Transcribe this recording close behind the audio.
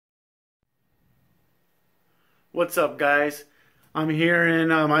What's up, guys? I'm here in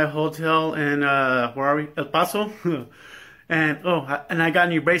my hotel in where are we? El Paso, and I got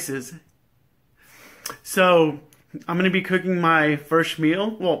new braces. So I'm gonna be cooking my first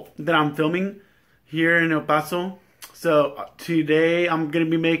meal. Well, that I'm filming here in El Paso. So today I'm gonna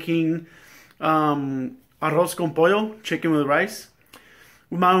be making arroz con pollo, chicken with rice,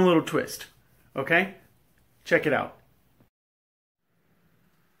 with my own little twist. Okay, check it out.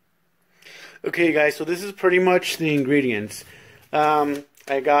 Okay, guys, so this is pretty much the ingredients. I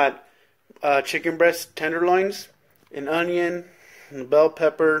got chicken breast tenderloins, an onion, a bell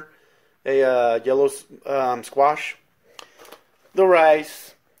pepper, a yellow squash, the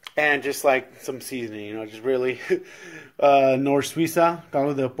rice, and just like some seasoning, you know, just really nor suiza,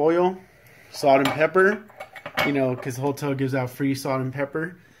 caldo de pollo, salt and pepper, you know, because the hotel gives out free salt and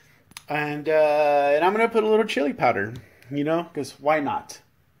pepper, and I'm gonna put a little chili powder, you know, because why not?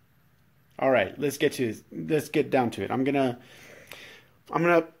 All right, let's get down to it. I'm gonna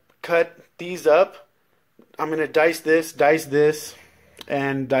cut these up. I'm gonna dice this,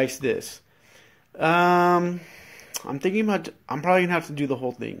 and dice this. I'm thinking about. I'm probably gonna have to do the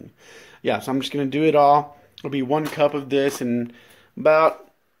whole thing. Yeah, so I'm just gonna do it all. It'll be 1 cup of this and about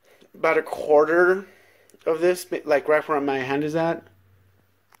a quarter of this, like right where my hand is at.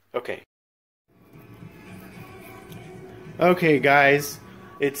 Okay. Okay, guys.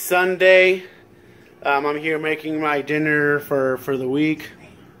 It's Sunday. I'm here making my dinner for the week.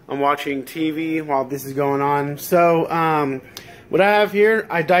 I'm watching TV while this is going on. So, what I have here,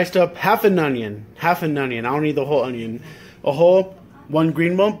 I diced up half an onion. I don't need the whole onion. A whole 1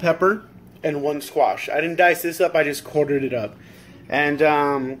 green bell pepper and 1 squash. I didn't dice this up. I just quartered it up. And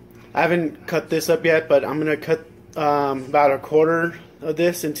I haven't cut this up yet, but I'm gonna cut about a quarter of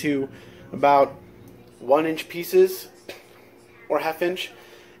this into about 1-inch pieces or ½ inch.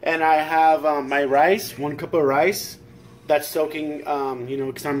 And I have my rice, 1 cup of rice. That's soaking, you know,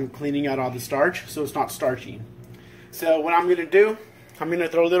 because I'm cleaning out all the starch, so it's not starchy. So what I'm going to do, I'm going to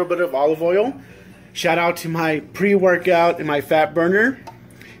throw a little bit of olive oil. Shout out to my pre-workout and my fat burner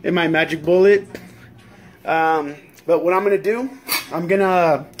and my magic bullet. But what I'm going to do, I'm going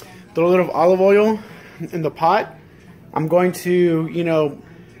to throw a little olive oil in the pot. I'm going to, you know,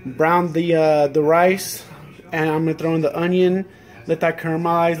 brown the rice, and I'm going to throw in the onion. Let that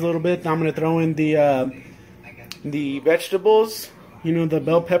caramelize a little bit. Now I'm going to throw in the vegetables, you know, the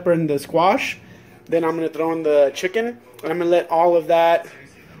bell pepper and the squash. Then I'm going to throw in the chicken. And I'm going to let all of that,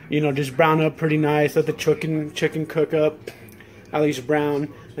 you know, just brown up pretty nice. Let the chicken cook up, at least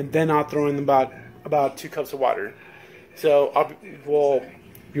brown. And then I'll throw in about 2 cups of water. So we'll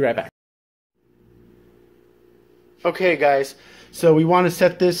be right back. Okay, guys. So we want to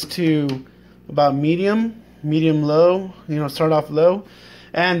set this to about medium low, you know, start off low.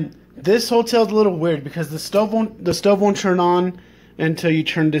 And this hotel's a little weird because the stove won't turn on until you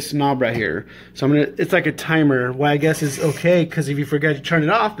turn this knob right here. So it's like a timer. Well, I guess is okay, because if you forget to turn it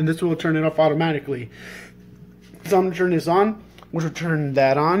off, then this will turn it off automatically. So I'm gonna turn this on, which will turn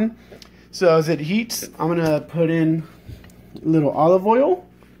that on. So as it heats, I'm gonna put in a little olive oil,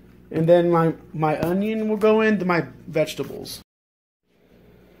 and then my onion will go into my vegetables.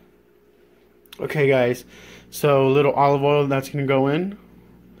 Okay, guys, so a little olive oil, that's going to go in.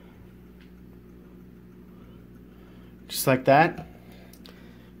 Just like that.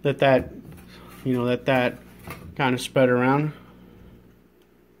 Let that kind of spread around.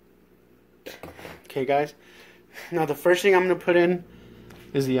 Okay, guys. Now the first thing I'm going to put in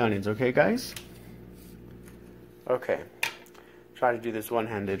is the onions, okay, guys? Okay. Try to do this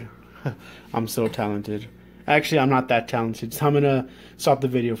one-handed. I'm so talented. Actually, I'm not that talented, so I'm going to stop the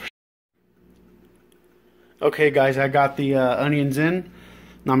video for. Okay, guys, I got the onions in.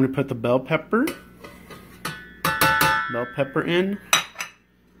 Now I'm going to put the bell pepper in.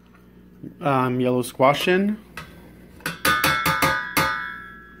 Yellow squash in. Come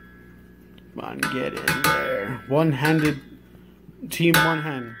on, get in there. One-handed. Team one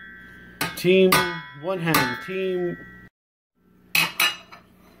hand. Team one hand. Team.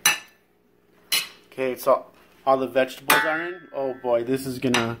 Okay, so all the vegetables are in. Oh boy, this is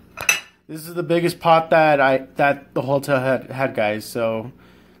the biggest pot that the hotel had, guys. So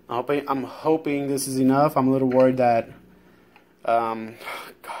I'm hoping this is enough. I'm a little worried that,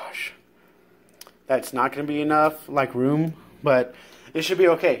 gosh, that's not going to be enough, like room. But it should be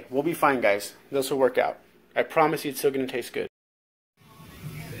okay. We'll be fine, guys. This will work out. I promise you, it's still going to taste good.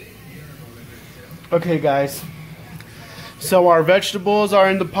 Okay, guys. So our vegetables are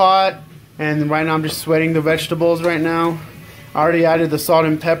in the pot, and right now I'm just sweating the vegetables right now. I already added the salt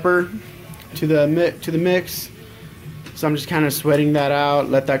and pepper to the mix, so I'm just kind of sweating that out,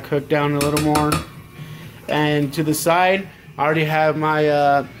 let that cook down a little more. And to the side, I already have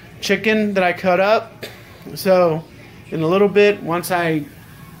my chicken that I cut up. So in a little bit, once I,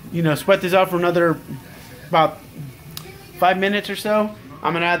 sweat this out for another about 5 minutes or so,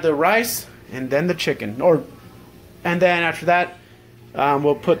 I'm gonna add the rice and then the chicken. And then after that,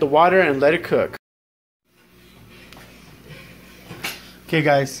 we'll put the water and let it cook. Okay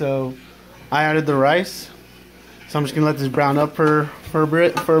guys, so I added the rice. So I'm just gonna let this brown up for a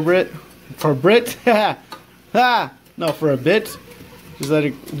bit. No, for a bit. Just let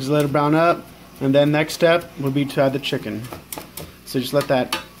it brown up, and then next step would be to add the chicken. So just let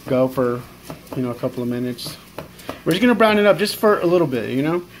that go for a couple of minutes. We're just gonna brown it up just for a little bit,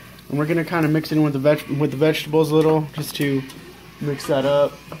 and we're gonna kind of mix it in with the vegetables a little, just to mix that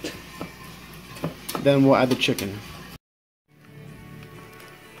up. Then we'll add the chicken.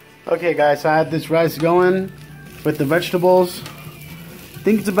 Okay guys, so I had this rice going with the vegetables. I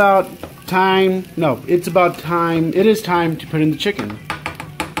think it's about time. No, it's about time. It is time to put in the chicken.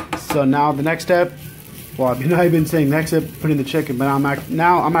 So now the next step. Well, I've been saying next step, put in the chicken, but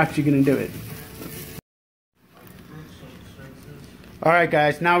now I'm actually gonna do it. All right,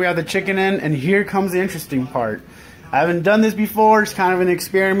 guys. Now we have the chicken in, and here comes the interesting part. I haven't done this before. It's kind of an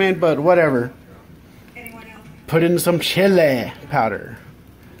experiment, but whatever. Put in some chili powder.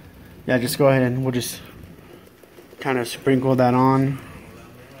 Yeah, just go ahead and we'll just kind of sprinkle that on.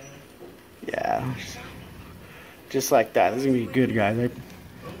 Yeah, just like that. This is gonna be good, guys.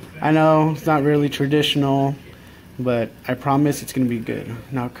 I know it's not really traditional, but I promise it's gonna be good.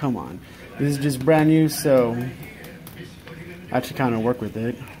 Now come on, this is just brand new, so I have to kind of work with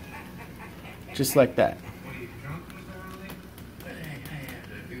it, just like that.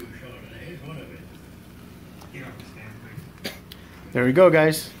 There we go,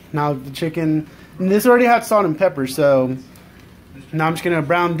 guys. Now the chicken, and this already had salt and pepper, so now I'm just gonna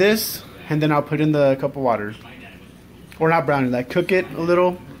brown this, and then I'll put in the cup of water. Or not brown it, like cook it a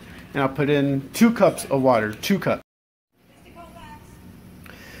little, and I'll put in 2 cups of water, 2 cups.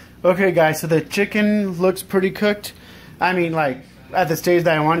 Okay guys, so the chicken looks pretty cooked. I mean, like at the stage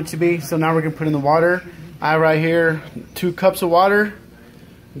that I want it to be. So now we're gonna put in the water. I have right here 2 cups of water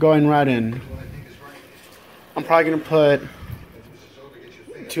going right in. I'm probably gonna put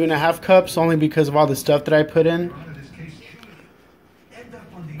 2.5 cups only because of all the stuff that I put in.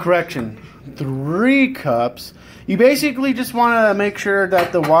 Correction, 3 cups. You basically just want to make sure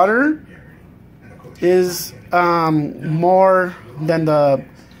that the water is more than the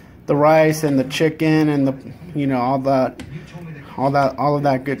rice and the chicken and the all of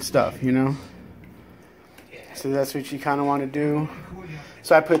that good stuff, So that's what you kind of want to do.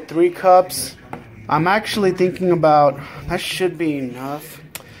 So I put 3 cups. I'm actually thinking about, that should be enough.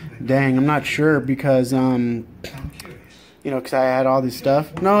 Dang, I'm not sure because because I had all this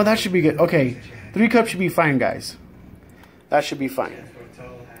stuff. No, that should be good. Okay, 3 cups should be fine, guys. That should be fine.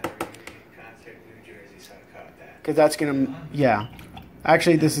 Because that's gonna, yeah.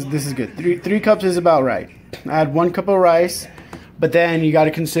 Actually, this is good. 3 cups is about right. I had 1 cup of rice, but then you got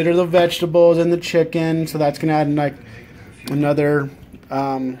to consider the vegetables and the chicken. So that's gonna add like another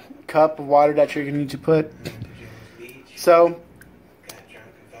cup of water that you're gonna need to put. So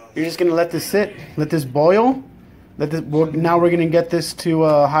you're just gonna let this sit, let this boil. Now we're gonna get this to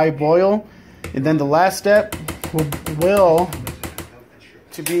a high boil, and then the last step will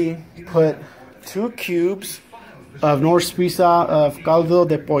to be put 2 cubes of North Pizza of caldo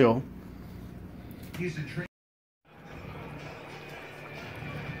de pollo.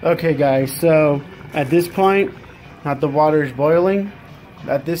 Okay, guys. So at this point, now the water is boiling.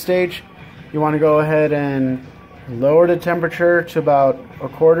 At this stage, you want to go ahead and lower the temperature to about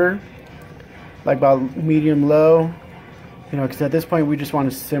 1/4, like about medium low, because at this point we just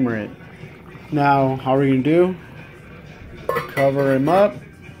want to simmer it. Now, how are we gonna do? Cover him up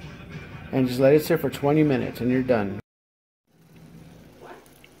and just let it sit for 20 minutes and you're done.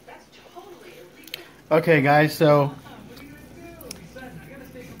 Okay guys, so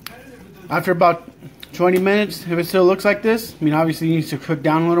after about 20 minutes, if it still looks like this, obviously it needs to cook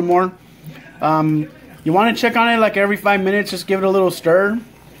down a little more. You want to check on it like every 5 minutes, just give it a little stir,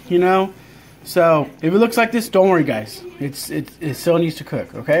 So if it looks like this, don't worry guys, it still needs to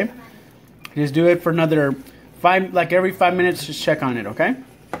cook, okay? Just do it for another every 5 minutes, just check on it, okay?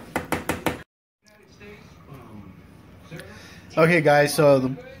 Okay guys,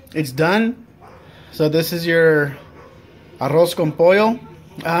 so it's done. So this is your arroz con pollo.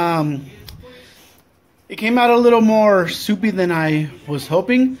 It came out a little more soupy than I was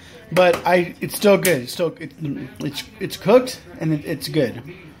hoping, but it's still good. It's cooked and it's good.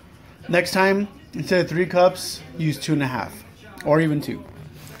 Next time, instead of 3 cups, use 2.5 or even 2.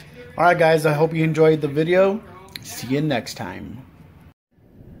 Alright guys, I hope you enjoyed the video. See you next time.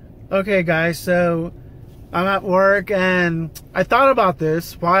 Okay guys, so I'm at work and I thought about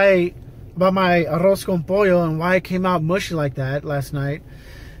this, about my arroz con pollo and why it came out mushy like that last night.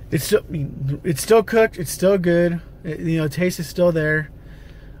 It's still cooked, it's still good, taste is still there.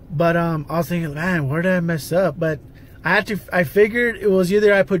 But I was thinking, man, where did I mess up? But I figured it was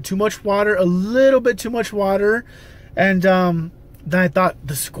either I put too much water, a little bit too much water, and then I thought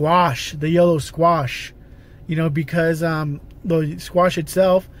the yellow squash, because the squash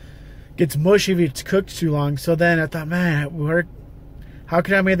itself gets mushy if it's cooked too long. So then I thought, man, how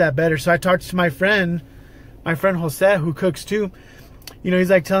could I make that better? So I talked to my friend Jose, who cooks too. He's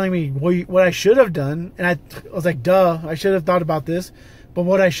like telling me what I should have done, and I was like, duh, I should have thought about this. But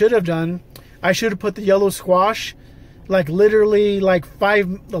what I should have done, I should have put the yellow squash like literally like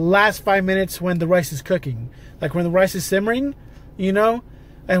the last 5 minutes when the rice is cooking, like when the rice is simmering, and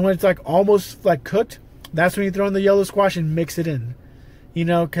when it's like almost like cooked, that's when you throw in the yellow squash and mix it in,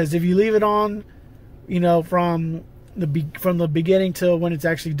 because if you leave it on, from the beginning till when it's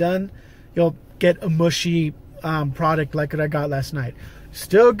actually done, you'll get a mushy product like what I got last night.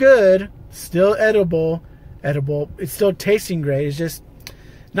 Still good, still edible. It's still tasting great. It's just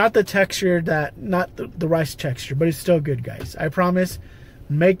not the texture not the rice texture, but it's still good, guys. I promise.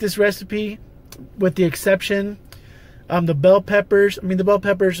 Make this recipe with the exception the bell peppers. I mean, the bell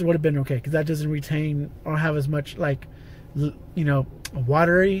peppers would have been okay because that doesn't retain or have as much like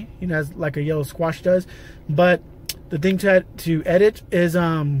watery, as like a yellow squash does. But the thing to edit is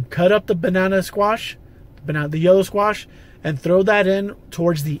cut up the the yellow squash, and throw that in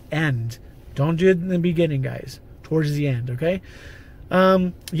towards the end. Don't do it in the beginning, guys. Towards the end, okay?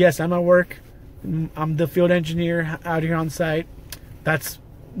 Yes, I'm at work. I'm the field engineer out here on site. That's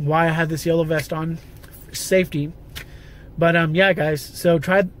why I had this yellow vest on, safety. But yeah, guys. So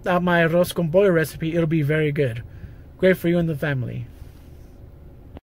try out my arroz con pollo recipe. It'll be very good. Great for you and the family.